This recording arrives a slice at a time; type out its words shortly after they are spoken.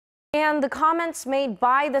And the comments made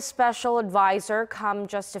by the special advisor come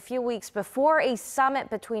just a few weeks before a summit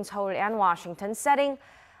between Seoul and Washington, setting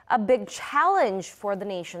a big challenge for the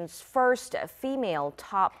nation's first female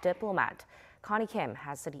top diplomat. Connie Kim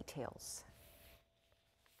has the details.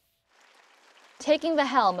 Taking the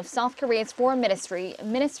helm of South Korea's foreign ministry,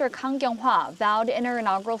 Minister Kang Kyung-wha vowed in her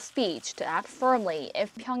inaugural speech to act firmly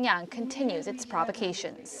if Pyongyang continues its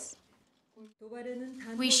provocations.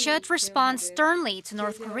 We should respond sternly to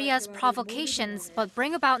North Korea's provocations, but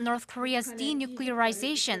bring about North Korea's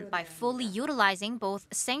denuclearization by fully utilizing both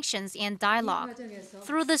sanctions and dialogue.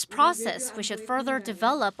 Through this process, we should further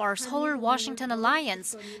develop our Seoul-Washington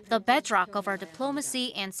alliance, the bedrock of our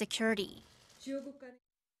diplomacy and security.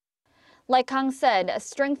 Like Kang said,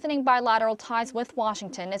 strengthening bilateral ties with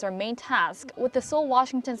Washington is our main task, with the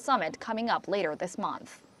Seoul-Washington summit coming up later this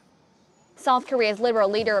month. South Korea's liberal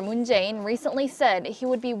leader Moon Jae-in recently said he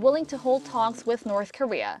would be willing to hold talks with North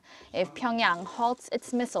Korea if Pyongyang halts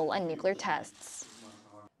its missile and nuclear tests.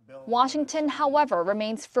 Washington, however,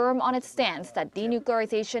 remains firm on its stance that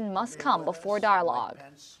denuclearization must come before dialogue.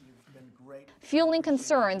 Fueling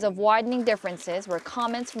concerns of widening differences were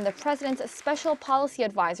comments from the president's special policy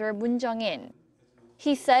advisor Moon Jae-in.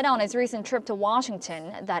 He said on his recent trip to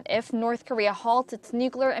Washington that if North Korea halts its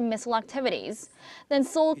nuclear and missile activities, then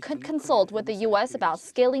Seoul could consult with the U.S. about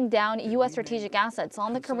scaling down U.S. strategic assets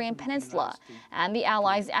on the Korean peninsula and the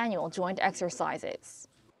allies' annual joint exercises.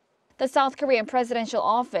 The South Korean presidential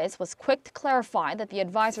office was quick to clarify that the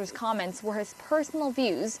advisor's comments were his personal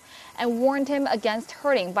views and warned him against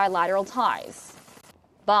hurting bilateral ties.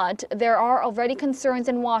 But there are already concerns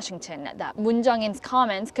in Washington that Moon Jae-in's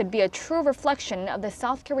comments could be a true reflection of the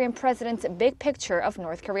South Korean president's big picture of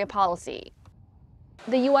North Korea policy.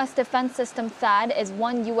 The U.S. defense system THAAD is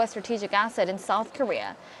one U.S. strategic asset in South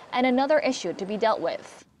Korea and another issue to be dealt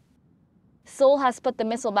with. Seoul has put the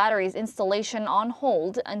missile battery's installation on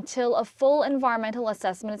hold until a full environmental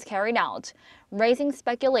assessment is carried out, raising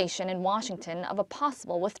speculation in Washington of a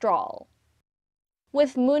possible withdrawal.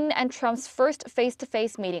 With Moon and Trump's first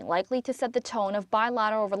face-to-face meeting likely to set the tone of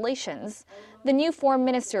bilateral relations, the new foreign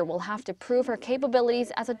minister will have to prove her capabilities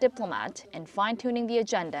as a diplomat in fine-tuning the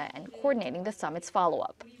agenda and coordinating the summit's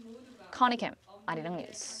follow-up. Connie Kim, Arirang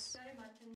News.